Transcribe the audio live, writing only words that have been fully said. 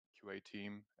QA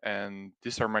team, and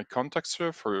these are my contacts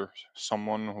for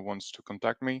someone who wants to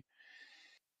contact me.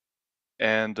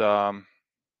 And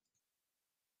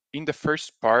in the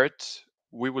first part,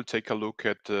 we will take a look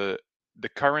at the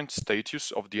current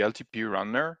status of the LTP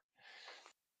runner,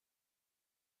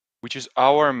 which is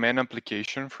our main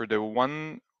application. For the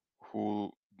one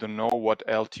who don't know what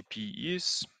LTP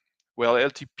is, well,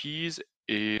 LTP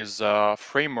is a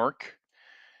framework.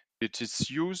 It is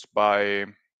used by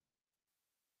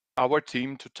our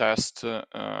team to test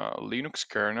Linux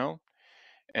kernel,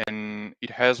 and it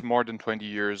has more than 20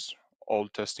 years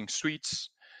old testing suites.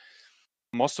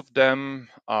 Most of them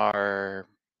have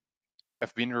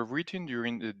been rewritten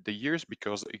during the years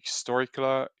because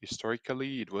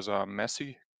historically it was a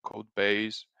messy code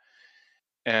base.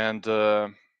 And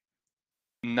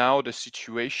now the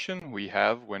situation we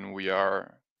have when we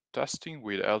are testing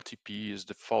with LTP is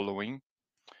the following.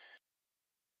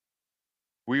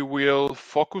 We will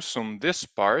focus on this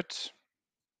part,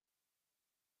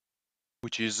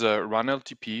 which is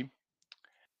runltp,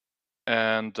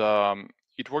 and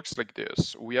it works like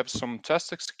this. We have some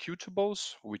test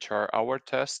executables, which are our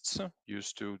tests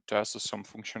used to test some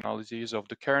functionalities of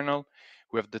the kernel.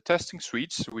 We have the testing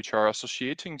suites, which are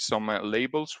associating some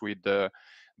labels with the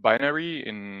binary,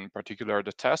 in particular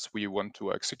the test we want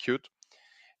to execute.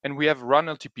 And we have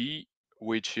runltp,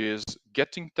 which is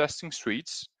getting testing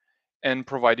suites and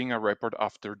providing a report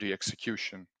after the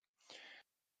execution.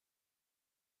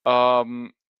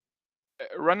 runltp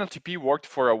worked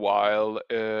for a while,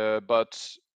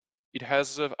 but it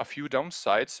has a few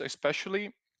downsides.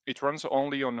 Especially it runs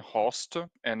only on host,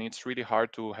 and it's really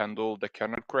hard to handle the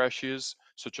kernel crashes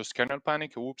such as kernel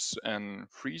panic, oops, and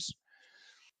freeze.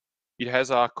 It has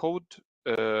a code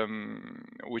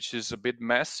which is a bit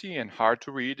messy and hard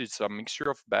to read. It's a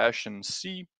mixture of bash and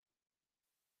C.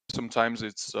 Sometimes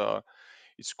it's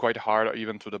quite hard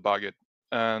even to debug it,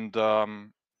 and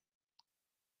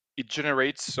it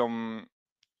generates some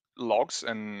logs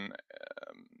and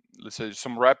let's say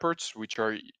some reports which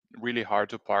are really hard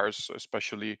to parse,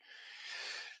 especially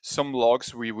some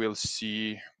logs we will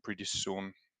see pretty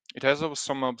soon. It has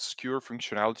some obscure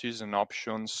functionalities and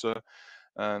options,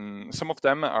 and some of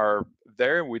them are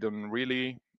there. We don't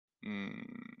really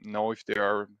know if they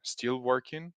are still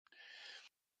working.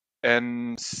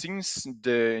 And since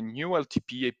the new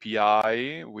LTP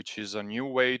API, which is a new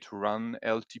way to run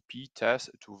LTP tests,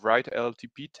 to write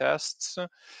LTP tests,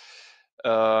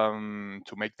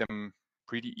 to make them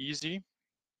pretty easy,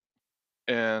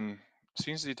 and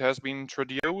since it has been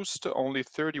introduced, only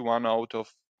 31 out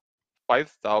of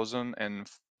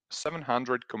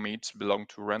 5,700 commits belong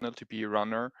to runltp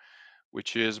runner,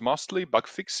 which is mostly bug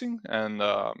fixing, and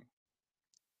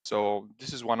so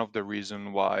this is one of the reasons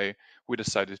why we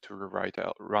decided to rewrite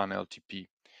runltp.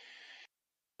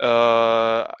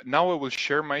 Now I will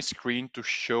share my screen to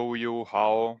show you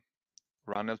how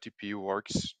runltp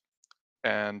works,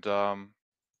 and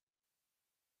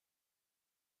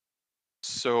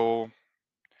so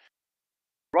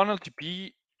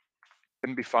runltp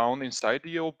can be found inside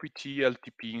the opt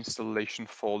LTP installation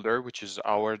folder, which is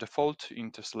our default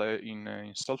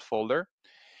install folder.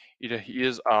 It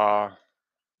is a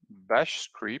bash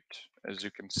script, as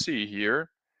you can see here,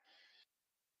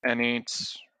 and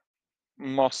it's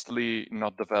mostly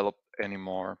not developed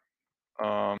anymore.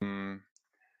 Andrea,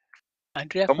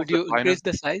 Some could of the you finance. increase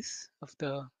the size of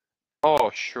the?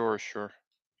 Oh, sure.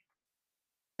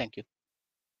 Thank you.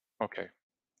 Okay.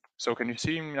 So can you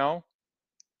see him now?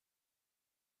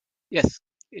 Yes,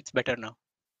 it's better now.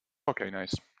 Okay,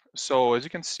 nice. So as you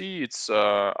can see, it's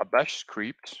a bash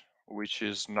script, which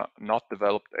is not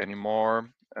developed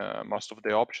anymore. Most of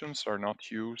the options are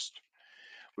not used.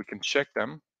 We can check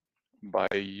them by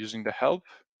using the help.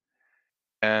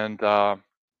 And yeah,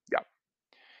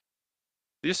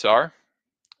 these are.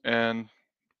 And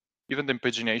even the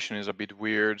pagination is a bit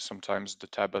weird. Sometimes the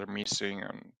tabs are missing.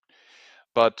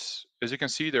 But as you can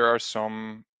see, there are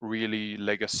some really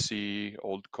legacy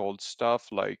old code stuff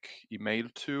like email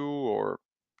to or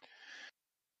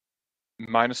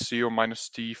 -c or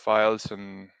 -t files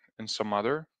and some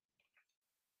other.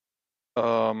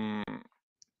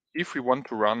 If we want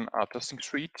to run a testing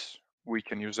suite, we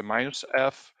can use a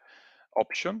 -f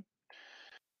option.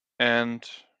 And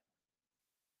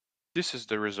this is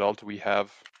the result we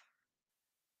have.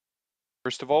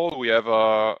 First of all, we have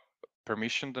a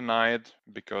permission denied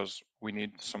because we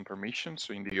need some permissions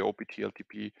in the opt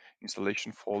LTP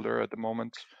installation folder at the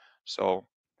moment. So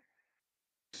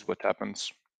this is what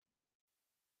happens.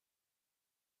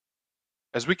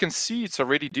 As we can see, it's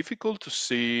already difficult to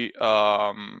see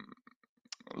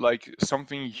like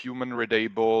something human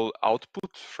readable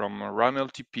output from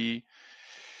runltp.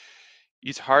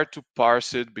 It's hard to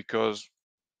parse it because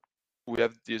we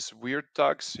have these weird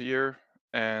tags here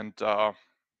and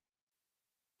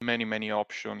many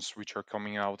options which are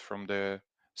coming out from the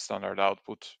standard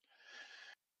output.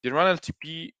 The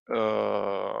runltp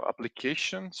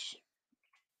applications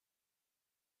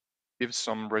give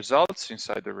some results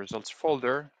inside the results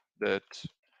folder that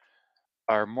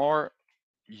are more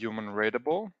human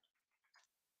readable,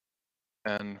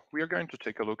 and we are going to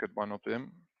take a look at one of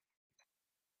them.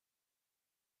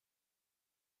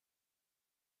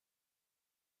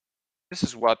 This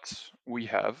is what we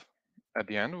have at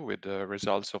the end with the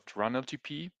results of the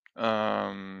runltp.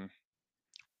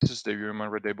 This is the human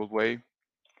readable way.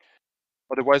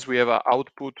 Otherwise, we have an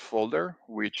output folder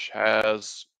which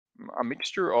has a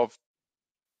mixture of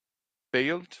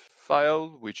failed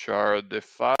file, which are the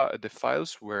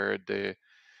files where the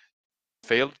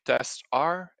failed tests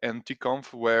are, and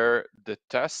tconf where the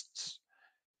tests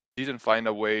didn't find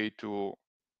a way to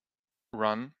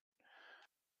run.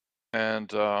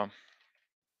 And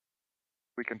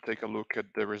we can take a look at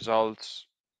the results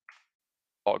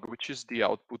log, which is the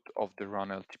output of the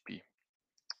runltp.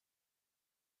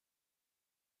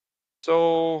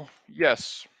 So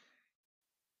yes,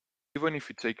 even if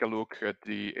you take a look at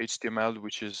the HTML,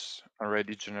 which is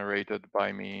already generated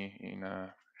by me in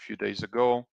a few days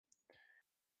ago,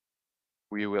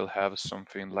 we will have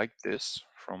something like this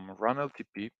from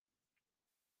runltp.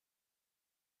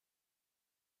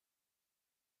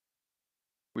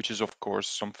 Which is of course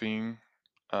something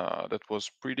that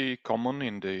was pretty common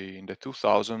in the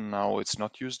 2000s. Now it's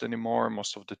not used anymore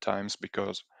most of the times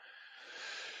because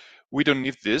we don't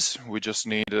need this. We just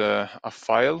need a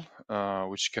file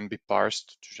which can be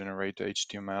parsed to generate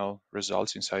HTML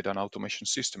results inside an automation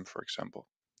system, for example.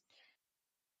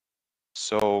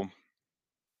 So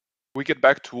we get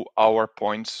back to our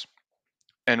points,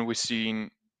 and we see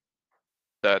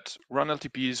that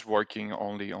runltp is working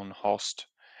only on host,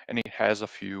 and it has a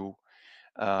few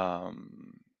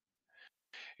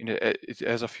it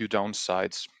has a few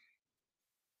downsides.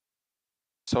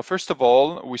 So first of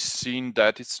all, we've seen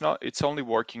that it's only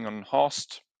working on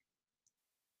host.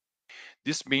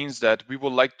 This means that we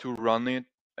would like to run it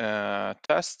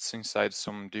tests inside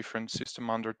some different system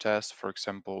under test, for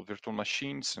example, virtual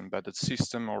machines, embedded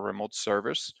system, or remote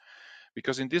servers,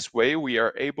 because in this way we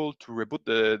are able to reboot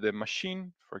the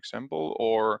machine, for example,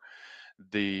 or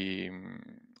the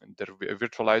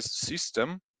virtualized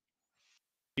system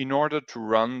in order to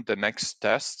run the next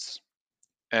tests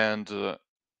and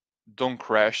don't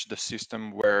crash the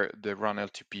system where the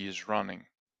runltp is running.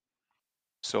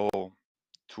 So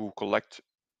to collect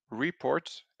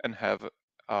reports and have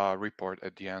a report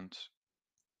at the end.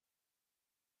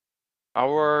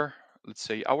 Let's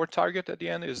say our target at the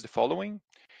end is the following.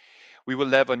 We will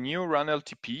have a new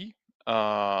runltp,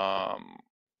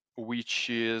 which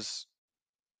is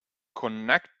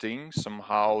connecting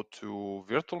somehow to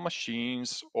virtual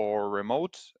machines or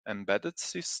remote embedded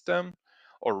system,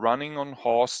 or running on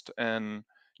host and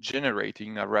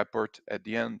generating a report at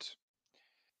the end.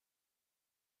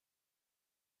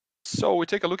 So we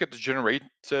take a look at the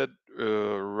generated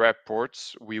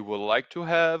reports we would like to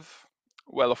have.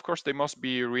 Well, of course, they must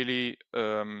be really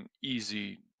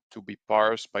easy to be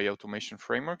parsed by automation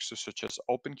frameworks, such as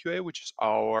OpenQA, which is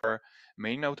our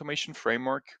main automation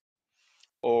framework,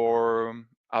 or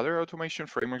other automation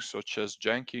frameworks such as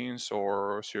Jenkins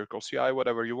or Circle CI,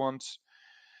 whatever you want.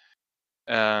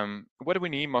 What we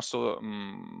need most of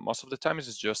the time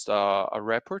is just a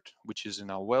report, which is in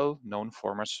a well-known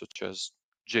format such as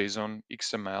JSON,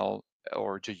 XML,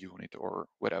 or JUnit, or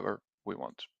whatever we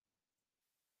want.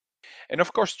 And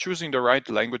of course, choosing the right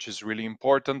language is really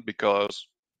important because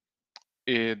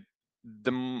it's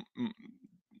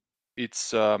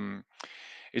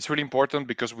really important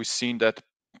because we've seen that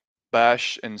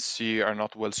Bash and C are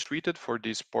not well suited for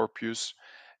this purpose,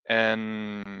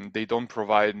 and they don't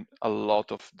provide a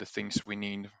lot of the things we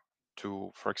need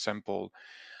to, for example,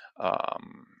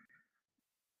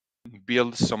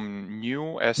 build some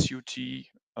new SUT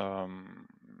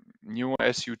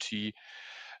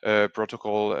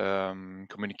protocol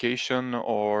communication,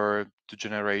 or to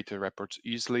generate reports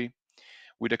easily.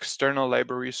 With external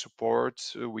library support,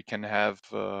 we can have,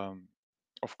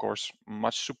 of course,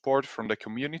 much support from the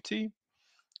community.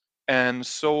 And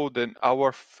so then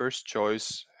our first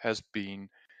choice has been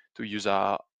to use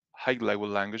a high-level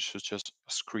language such as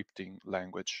a scripting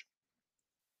language.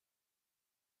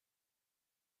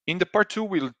 In the part 2,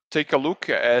 we'll take a look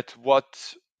at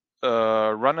what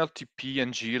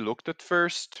runltp-ng looked at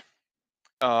first.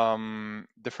 The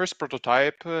first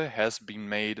prototype has been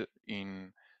made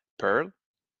in Perl.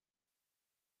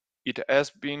 It has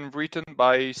been written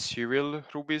by Cyril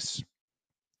Rubis,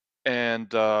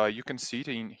 And you can see it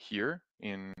in here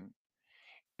in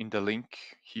the link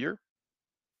here.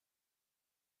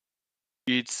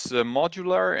 It's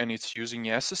modular and it's using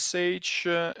SSH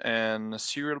and a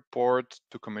serial port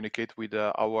to communicate with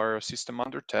our system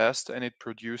under test, and it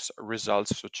produces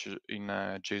results such in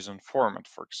a JSON format,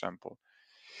 for example.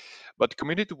 But the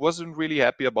community wasn't really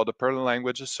happy about the Perl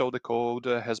language, so the code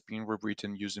has been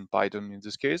rewritten using Python in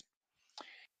this case.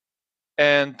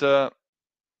 And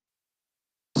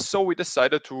so we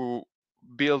decided to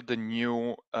build a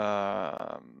new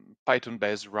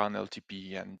Python-based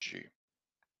runltp ng.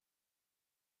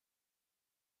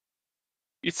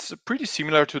 It's pretty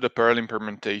similar to the Perl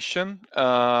implementation.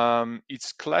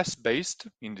 It's class-based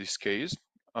in this case.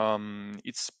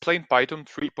 It's plain Python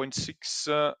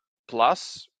 3.6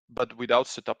 plus, but without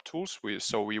setup tools.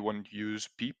 So we won't use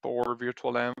pip or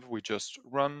virtualenv. We just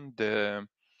run the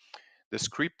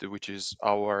script, which is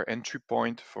our entry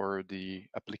point for the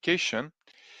application.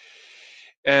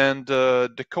 And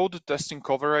the code testing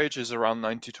coverage is around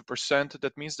 92%.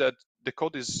 That means that the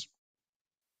code is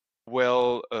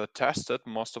well tested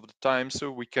most of the time, so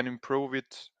we can improve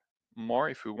it more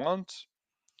if we want,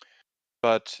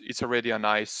 but it's already a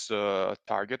nice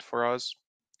target for us.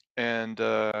 And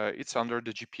it's under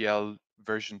the GPL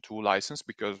version 2 license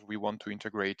because we want to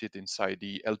integrate it inside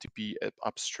the LTP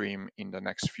upstream in the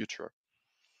next future.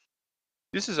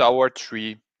 This is our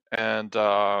tree, and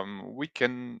we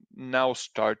can now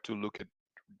start to look at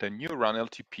the new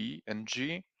runltp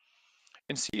ng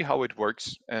and see how it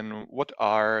works and what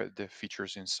are the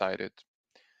features inside it.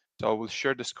 So I will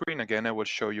share the screen again. I will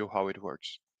show you how it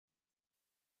works.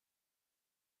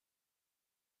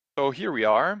 So here we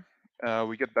are.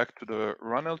 We get back to the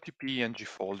runltp ng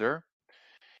folder.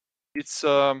 It's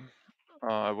I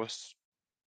was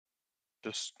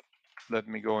just let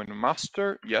me go in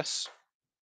master. Yes.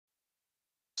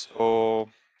 So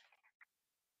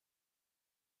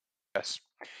yes,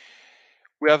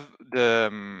 we have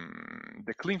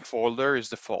the clean folder is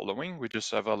the following. We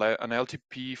just have an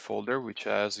LTP folder which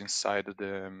has inside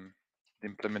the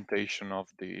implementation of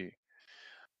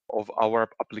our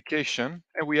application,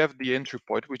 and we have the entry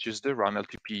point, which is the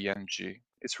runltp ng.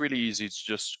 It's really easy. It's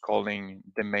just calling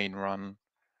the main run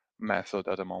method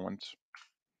at the moment.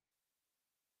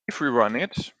 If we run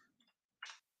it,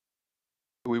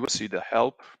 we will see the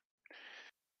help.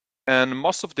 And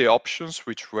most of the options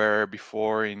which were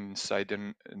before inside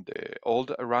the old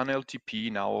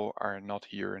runltp now are not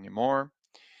here anymore.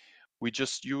 We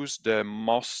just use the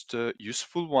most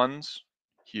useful ones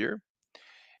here.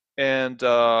 And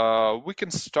we can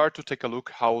start to take a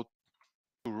look how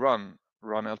to run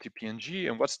LTP-ng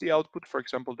and what's the output, for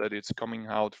example, that it's coming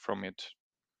out from it.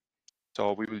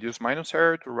 So we will use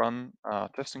 -r to run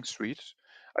testing suite.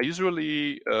 I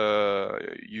usually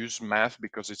use math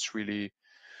because it's really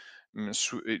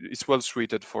it's well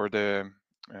suited for the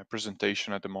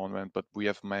presentation at the moment, but we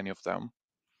have many of them.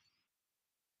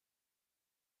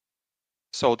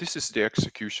 So this is the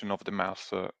execution of the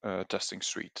math testing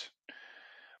suite.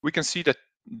 We can see that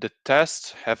the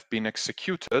tests have been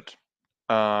executed.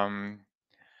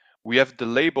 We have the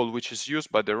label which is used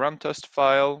by the run test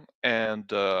file and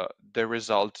the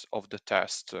result of the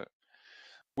test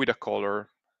with a color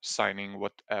signing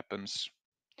what happens.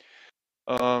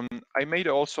 I made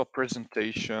also a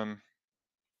presentation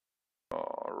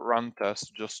run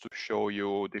test just to show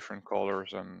you different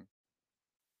colors, and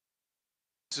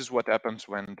this is what happens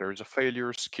when there's a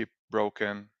failure, skip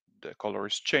broken, the color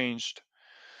is changed.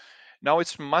 Now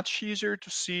it's much easier to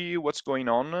see what's going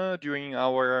on during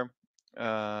our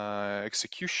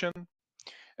execution.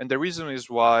 And the reason is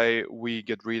why we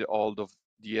get rid of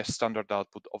the standard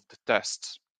output of the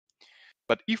tests.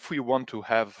 But if we want to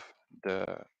have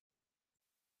the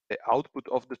output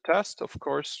of the test, of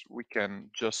course, we can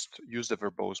just use the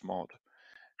verbose mode.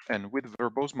 And with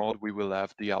verbose mode, we will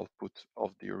have the output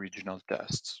of the original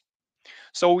tests.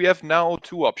 So we have now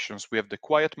two options. We have the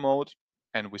quiet mode,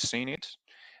 and we've seen it,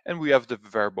 and we have the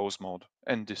verbose mode,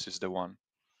 and this is the one.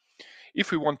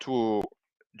 If we want to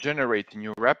generate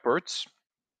new reports,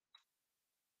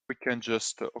 we can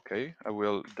just, okay, I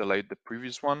will delete the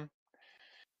previous one.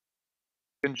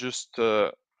 We can just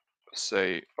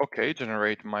say, okay,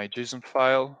 generate my JSON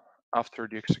file after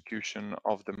the execution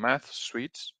of the math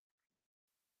suite.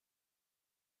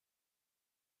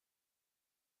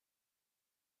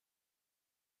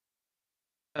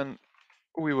 And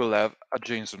we will have a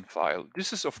JSON file.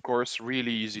 This is, of course,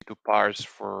 really easy to parse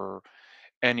for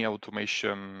any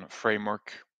automation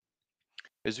framework.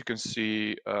 As you can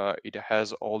see, it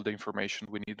has all the information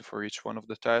we need for each one of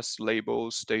the tests,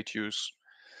 labels, status,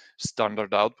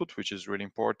 standard output, which is really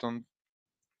important.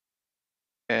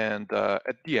 And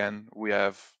at the end, we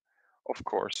have, of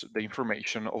course, the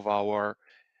information of our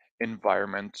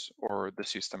environment or the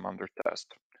system under test,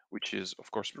 which is,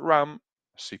 of course, RAM,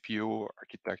 CPU,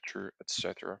 architecture,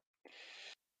 etc.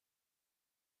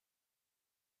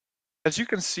 As you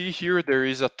can see here, there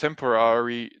is a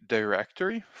temporary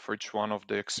directory for each one of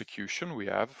the execution we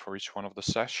have for each one of the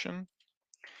session.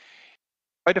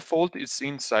 By default, it's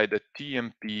inside the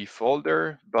TMP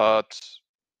folder, but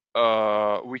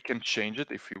we can change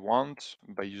it if we want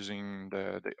by using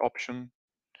the option.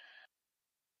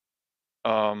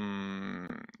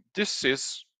 This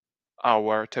is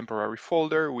our temporary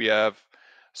folder. We have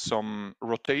some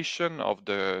rotation of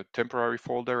the temporary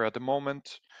folder at the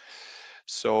moment.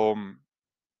 So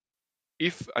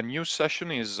if a new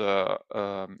session is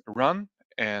run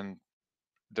and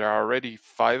there are already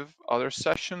 5 other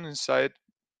sessions inside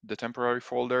the temporary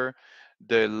folder,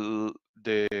 the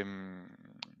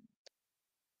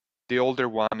older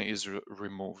one is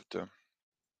removed. And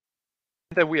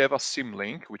then we have a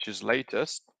symlink, which is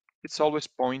latest. It's always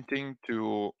pointing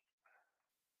to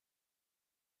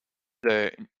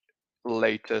the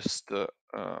latest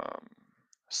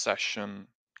session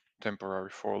temporary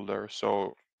folder.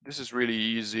 So this is really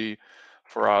easy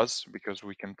for us because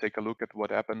we can take a look at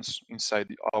what happens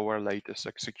inside our latest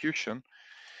execution.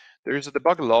 There is a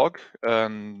debug log,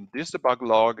 and this debug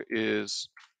log is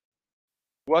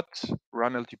what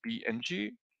runltp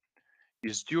ng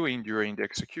is doing during the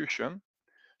execution.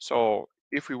 So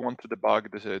if we want to debug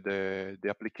the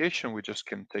application, we just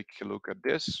can take a look at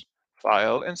this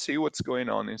file and see what's going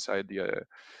on inside the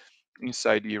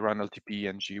runltp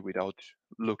ng without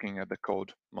looking at the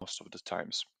code most of the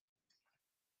times.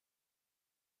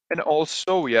 And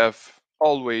also we have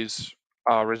always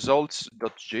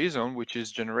results.json, which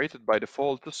is generated by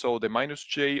default. So the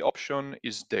 -j option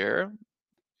is there,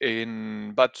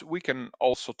 but we can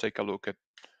also take a look at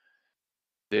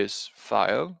this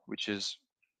file, which is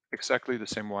exactly the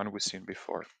same one we've seen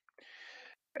before.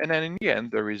 And then in the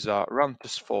end, there is a run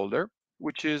test folder,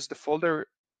 which is the folder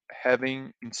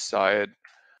having inside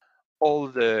all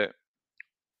the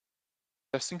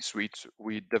testing suites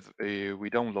we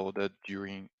downloaded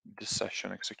during this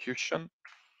session execution.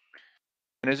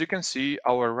 And as you can see,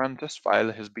 our run test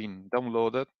file has been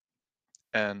downloaded,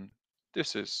 and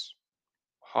this is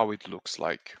how it looks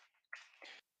like.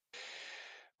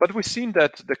 But we've seen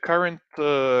that the current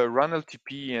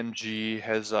runltp ng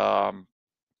has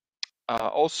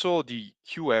also the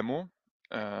QEMU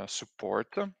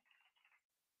support,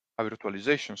 a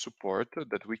virtualization support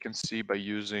that we can see by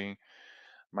using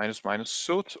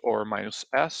 --sut or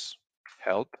 -s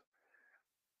help.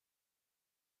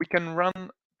 We can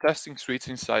run testing suites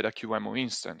inside a QEMU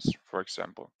instance, for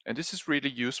example. And this is really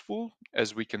useful,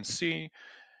 as we can see,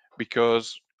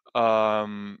 because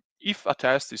if a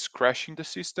test is crashing the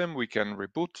system, we can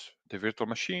reboot the virtual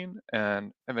machine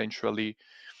and eventually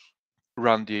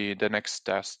run the next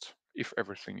test if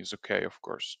everything is okay, of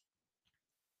course.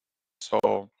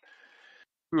 So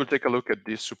we will take a look at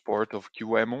this support of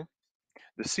QEMU.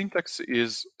 The syntax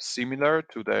is similar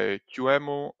to the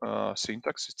QEMU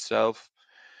syntax itself.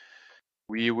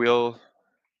 We will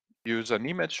use an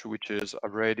image which is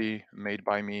already made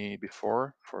by me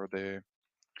before for the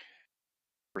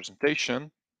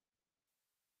presentation.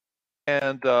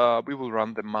 And we will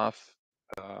run the math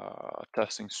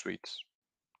testing suite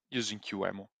using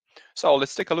QEMU. So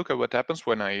let's take a look at what happens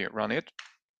when I run it.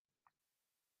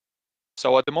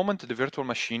 So at the moment, the virtual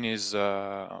machine is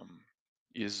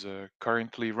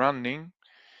currently running,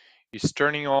 is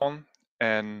turning on,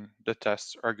 and the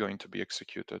tests are going to be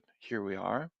executed. Here we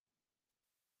are.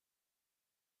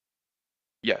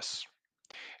 Yes.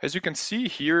 As you can see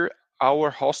here,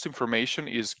 our host information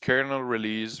is kernel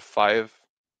release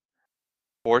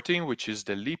 5.14, which is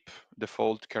the LEAP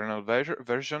default kernel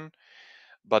version.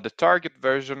 But the target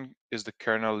version is the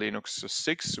kernel Linux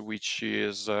 6, which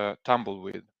is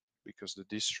Tumbleweed, because the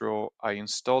distro I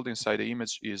installed inside the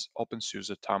image is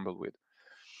OpenSUSE Tumbleweed.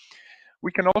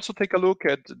 We can also take a look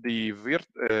at the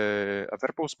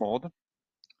verbose mode.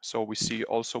 So we see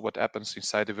also what happens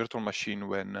inside the virtual machine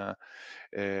when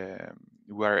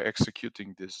we are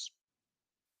executing this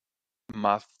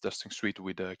math testing suite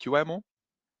with QEMU.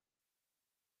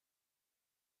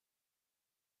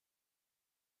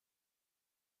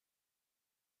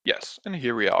 Yes, and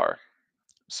here we are.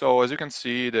 So as you can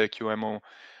see, the QEMU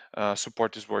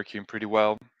support is working pretty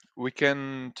well. We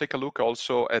can take a look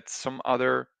also at some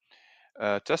other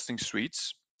testing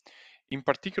suites. In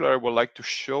particular, I would like to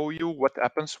show you what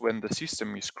happens when the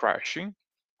system is crashing.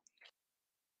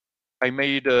 I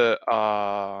made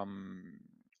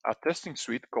a testing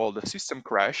suite called the system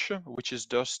crash, which is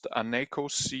just an echo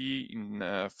C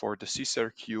for the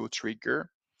CSRQ trigger.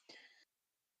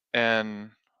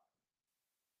 And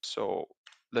so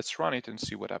let's run it and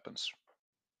see what happens.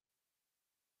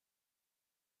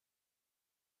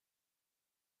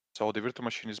 So the virtual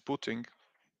machine is booting.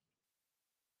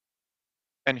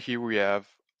 And here we have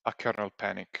a kernel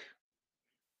panic.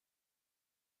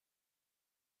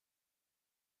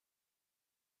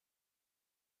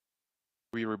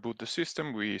 We reboot the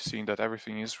system, we see that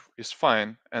everything is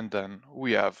fine, and then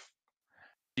we have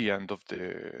the end of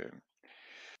the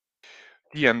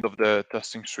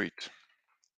testing suite.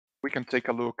 We can take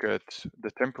a look at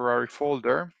the temporary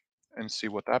folder and see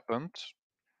what happened.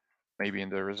 Maybe in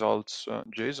the results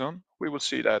JSON, we will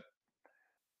see that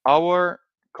our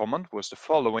command was the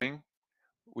following,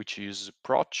 which is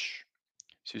proc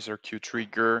CSRQ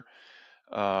trigger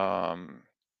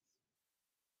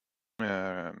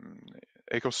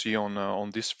echo C on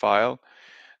this file.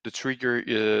 The trigger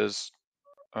is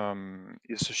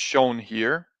shown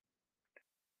here.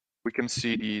 We can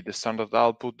see the standard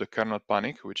output, the kernel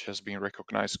panic, which has been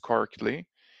recognized correctly,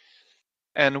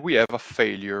 and we have a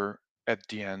failure at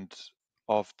the end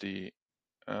of the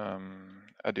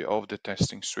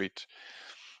testing suite.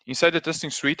 Inside the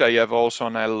testing suite, I have also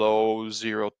an hello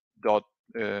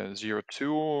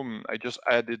 0.02. I just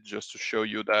added just to show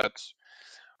you that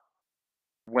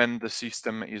when the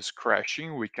system is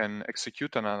crashing, we can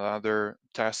execute another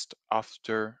test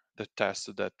after the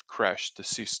test that crashed the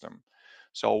system.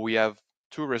 So we have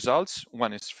two results,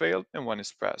 one is failed and one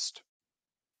is passed.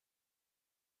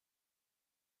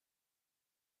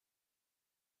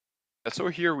 And so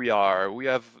here we are, we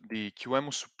have the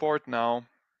QEMU support now,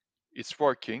 it's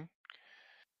working,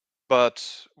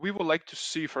 but we would like to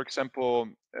see, for example,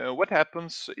 what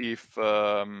happens if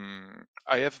I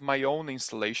have my own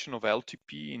installation of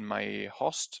LTP in my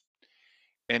host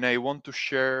and I want to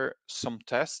share some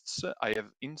tests I have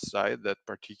inside that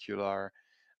particular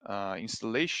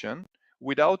installation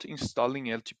without installing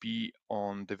LTP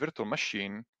on the virtual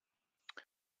machine,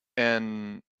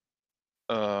 and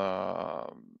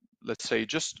let's say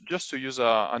just to use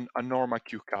a normal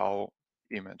QCOW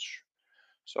image.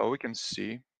 So we can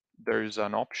see there is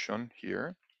an option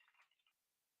here.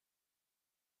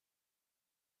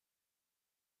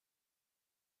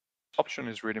 This option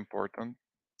is really important.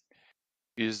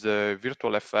 Is the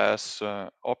virtualfs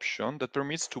option that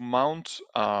permits to mount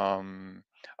a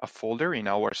folder in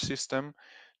our system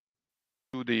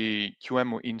to the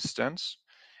QEMU instance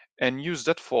and use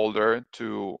that folder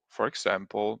to, for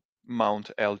example,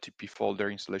 mount LTP folder,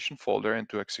 installation folder, and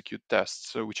to execute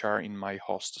tests which are in my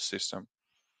host system.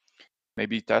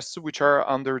 Maybe tests which are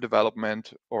under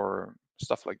development or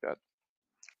stuff like that.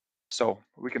 So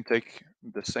we can take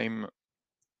the same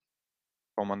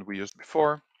command we used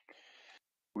before.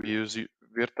 We use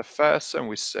virtfs and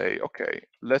we say, okay,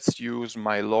 let's use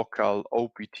my local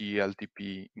opt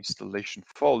LTP installation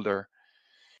folder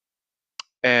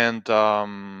and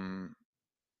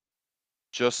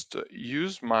just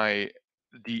use the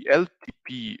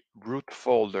LTP root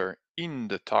folder in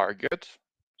the target,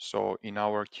 so in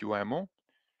our QEMU,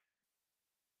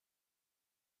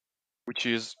 which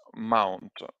is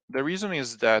mount. The reason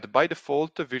is that by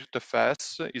default,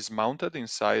 virtfs is mounted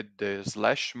inside the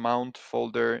 /mount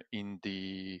folder in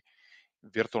the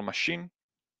virtual machine.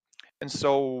 And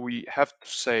so we have to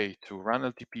say to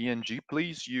runltp-ng,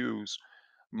 please use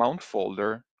mount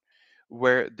folder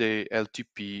where the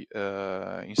LTP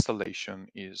installation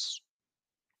is.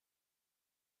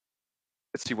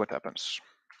 Let's see what happens.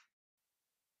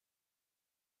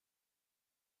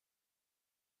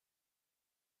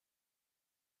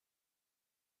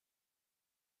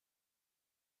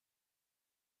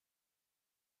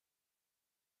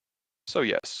 So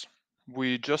yes,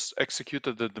 we just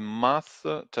executed the math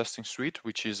testing suite,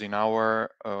 which is in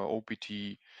our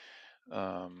OPT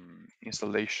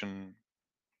installation.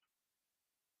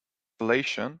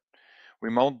 We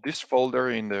mount this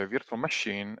folder in the virtual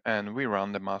machine and we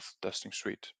run the math testing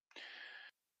suite.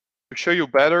 To show you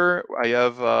better, I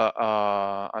have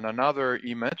another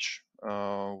image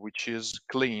which is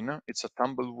clean. It's a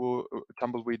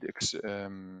tumbleweed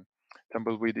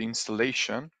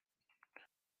installation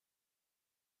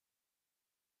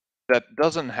that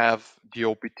doesn't have the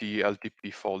OPT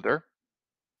LTP folder.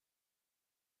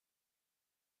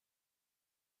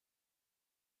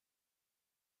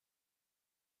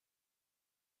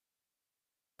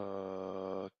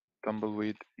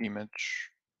 Tumbleweed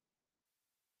image.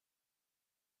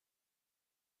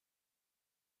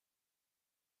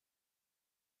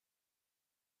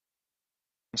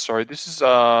 Sorry, this is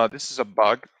a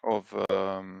bug of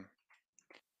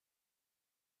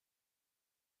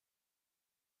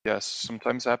Yes,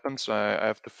 sometimes happens. I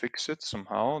have to fix it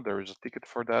somehow. There is a ticket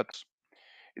for that.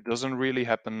 It doesn't really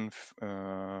happen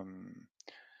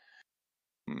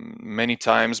many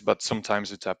times, but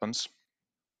sometimes it happens.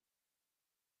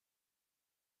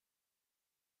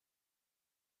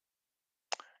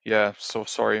 Yeah, so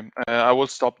sorry. I will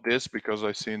stop this because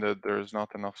I see that there's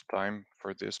not enough time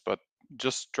for this, but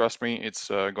just trust me, it's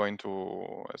going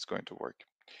to work.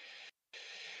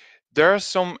 There are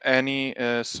some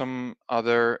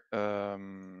other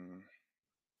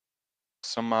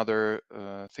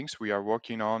things we are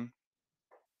working on.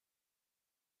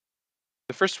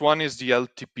 The first one is the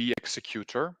LTP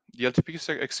executor. The LTP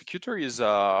executor is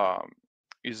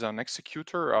an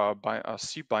executor, a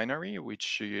C binary,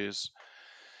 which is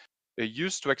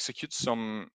used to execute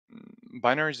some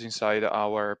binaries inside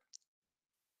our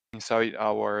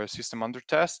system under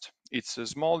test. It's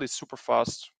small, it's super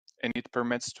fast, and it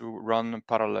permits to run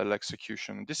parallel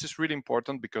execution. This is really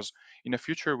important because in the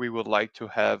future we would like to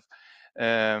have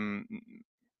to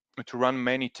run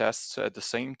many tests at the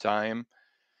same time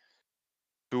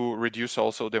to reduce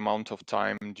also the amount of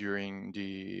time during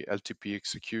the run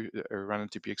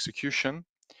LTP execution.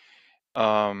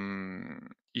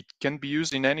 It can be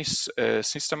used in any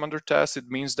system under test. It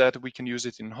means that we can use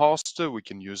it in host, we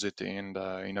can use it in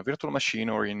a virtual machine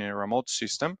or in a remote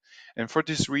system. And for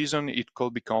this reason, it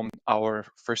could become our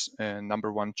first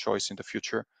number one choice in the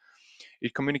future.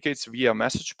 It communicates via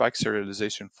message pack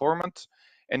serialization format,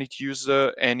 and it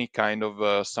uses any kind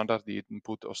of standard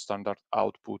input or standard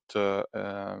output file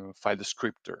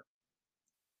descriptor.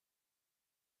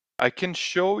 I can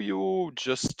show you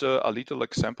just a little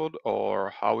example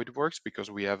or how it works because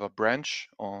we have a branch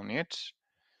on it.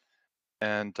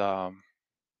 And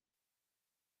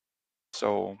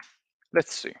so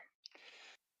let's see.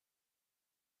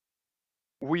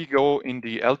 We go in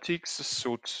the LTX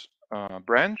suite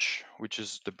branch, which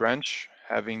is the branch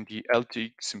having the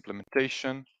LTX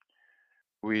implementation.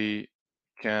 We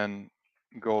can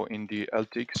go in the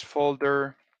LTX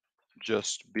folder,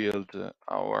 just build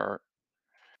our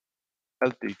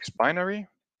LTX binary.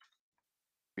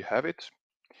 We have it.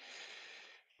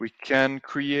 We can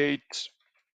create,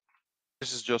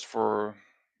 this is just for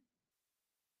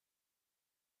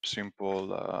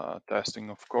simple testing,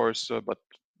 of course, but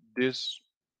this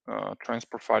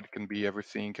transport file can be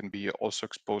everything, can be also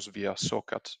exposed via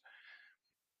socket.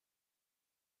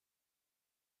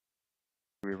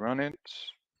 We run it.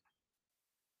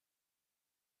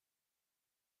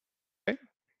 Okay.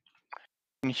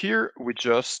 And here we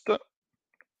just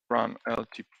run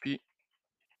LTP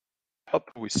help.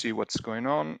 We see what's going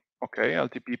on. Okay,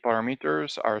 LTP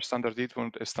parameters are standard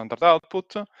input and standard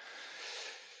output.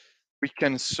 We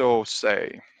can so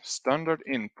say standard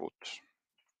input,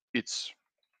 it's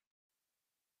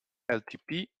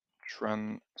LTP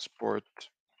transport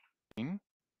in,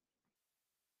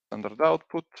 standard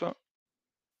output,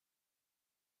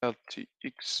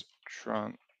 LTX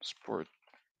transport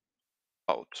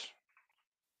out.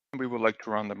 We would like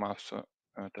to run the mass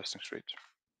testing suite.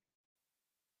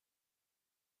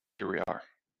 Here we are.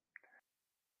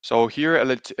 So here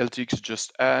LTX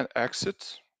just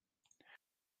exit,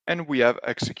 and we have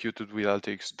executed with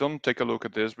LTX. Don't take a look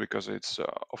at this because it's,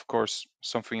 of course,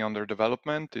 something under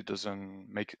development. It doesn't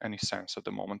make any sense at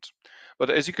the moment.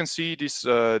 But as you can see, this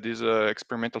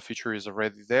experimental feature is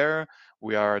already there.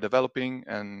 We are developing,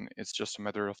 and it's just a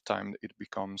matter of time it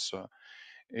becomes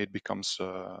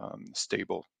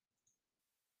stable.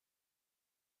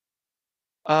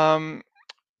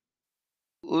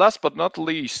 Last but not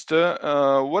least,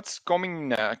 what's coming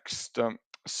next?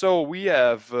 So we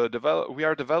are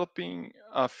developing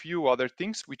a few other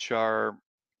things which are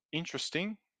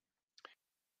interesting.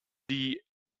 The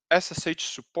SSH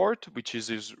support, which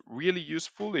is really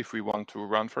useful if we want to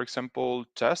run, for example,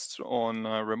 tests on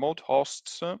remote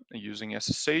hosts using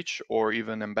SSH, or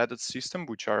even embedded system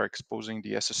which are exposing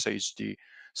the SSHD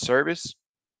service.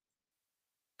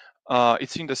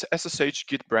 It's in the SSH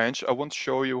Git branch. I won't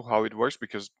show you how it works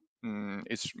because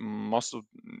it's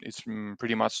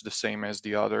pretty much the same as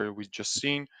the other we just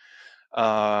seen.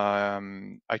 I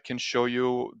can show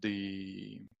you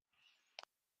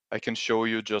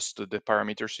just the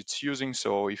parameters it's using.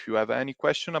 So if you have any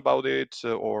question about it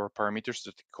or parameters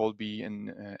that could be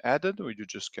added, or you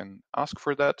just can ask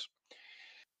for that.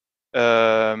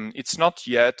 It's not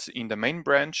yet in the main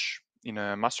branch, in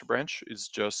a master branch. It's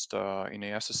just in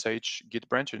a SSH Git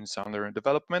branch, and it's under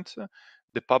development.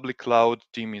 The public cloud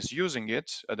team is using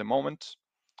it at the moment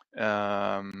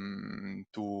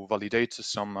to validate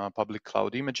some public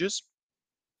cloud images.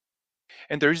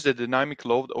 And there is the dynamic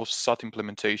load of SAT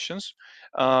implementations.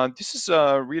 This is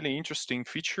a really interesting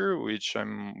feature which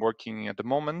I'm working at the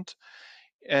moment,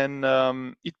 and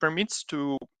it permits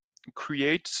to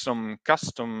create some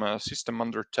custom system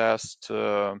under test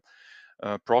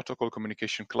protocol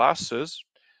communication classes.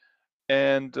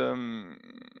 And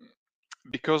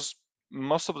because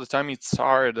most of the time it's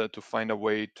hard to find a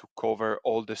way to cover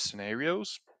all the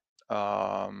scenarios,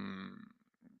 um,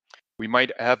 we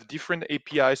might have different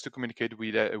APIs to communicate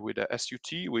with a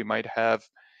SUT. We might have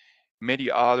many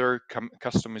other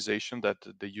customization that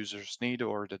the users need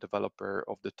or the developer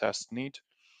of the test need.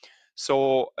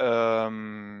 So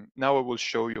now I will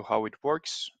show you how it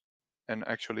works and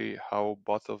actually how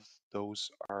both of those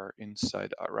are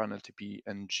inside a runltp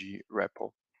ng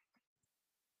repo.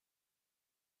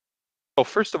 So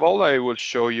first of all, I will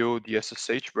show you the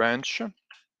SSH branch.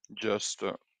 Just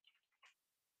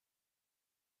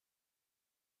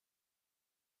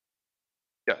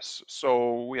yes,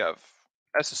 so we have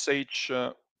SSH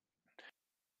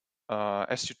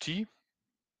SUT.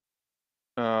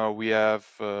 We have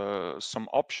some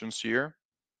options here.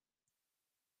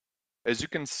 As you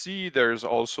can see, there's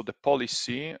also the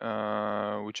policy,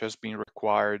 which has been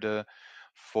required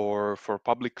for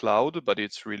public cloud, but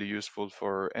it's really useful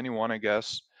for anyone, I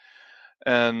guess.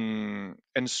 And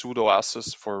sudo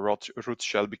access for root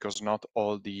shell, because not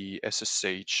all the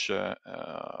SSH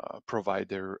provide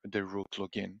their root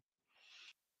login.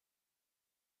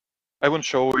 I won't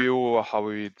show you how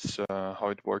it's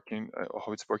working,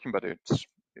 but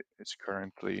it's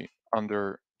currently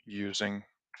under using.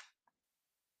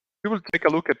 We will take a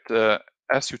look at the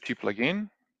SUT plugin.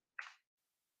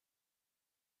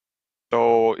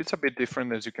 So it's a bit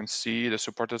different. As you can see, the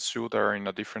supported suite are in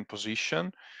a different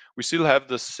position. We still have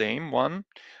the same one,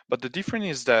 but the difference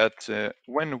is that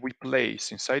when we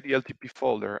place inside the LTP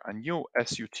folder a new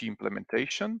SUT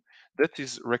implementation, that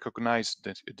is recognized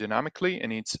dynamically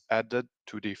and it's added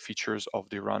to the features of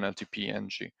the runltp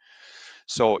ng.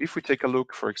 So if we take a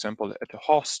look, for example, at the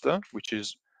host, which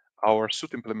is our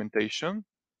suite implementation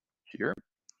here,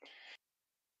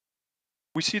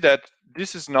 we see that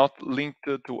this is not linked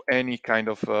to any kind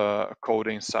of code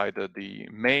inside the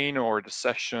main or the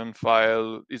session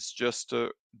file. It's just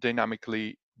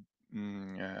dynamically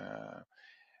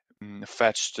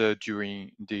fetched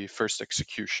during the first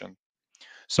execution.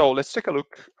 So let's take a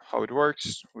look how it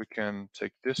works. We can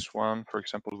take this one, for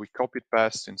example, we copy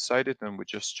paste inside it and we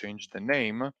just change the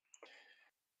name.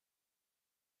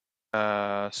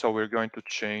 So we're going to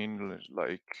change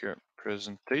like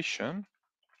presentation.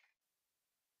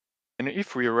 And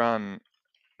if we run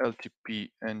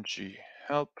LTP ng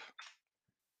help,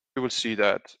 you will see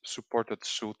that supported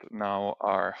suite now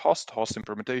are host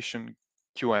implementation,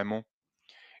 QEMU. It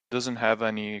doesn't have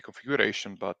any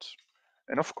configuration,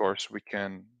 and of course we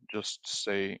can just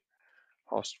say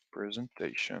host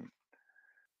presentation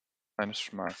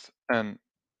minus math, and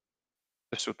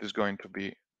the suite is going to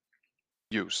be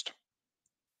used.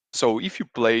 So if you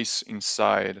place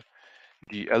inside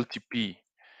the LTP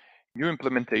new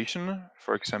implementation,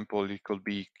 for example, it could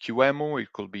be QEMU,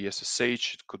 it could be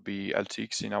SSH, it could be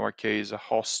LTX in our case, a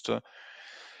host.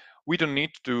 We don't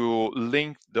need to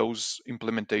link those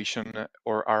implementation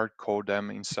or hard code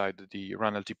them inside the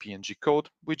runltp ng code.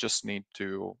 We just need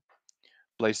to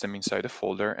place them inside a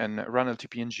folder, and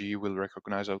runltp ng will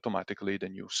recognize automatically the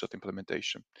new set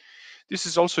implementation. This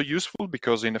is also useful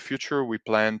because in the future we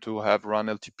plan to have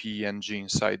runltp ng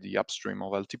inside the upstream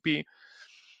of LTP,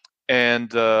 and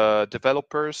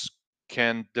developers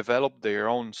can develop their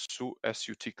own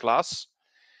SUT class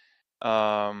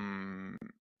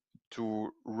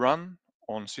to run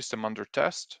on system under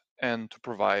test and to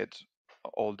provide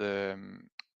all the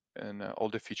all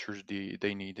the features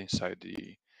they need inside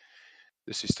the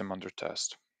system under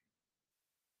test.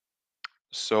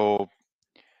 So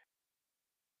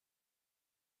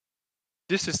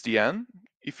this is the end.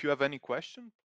 If you have any question,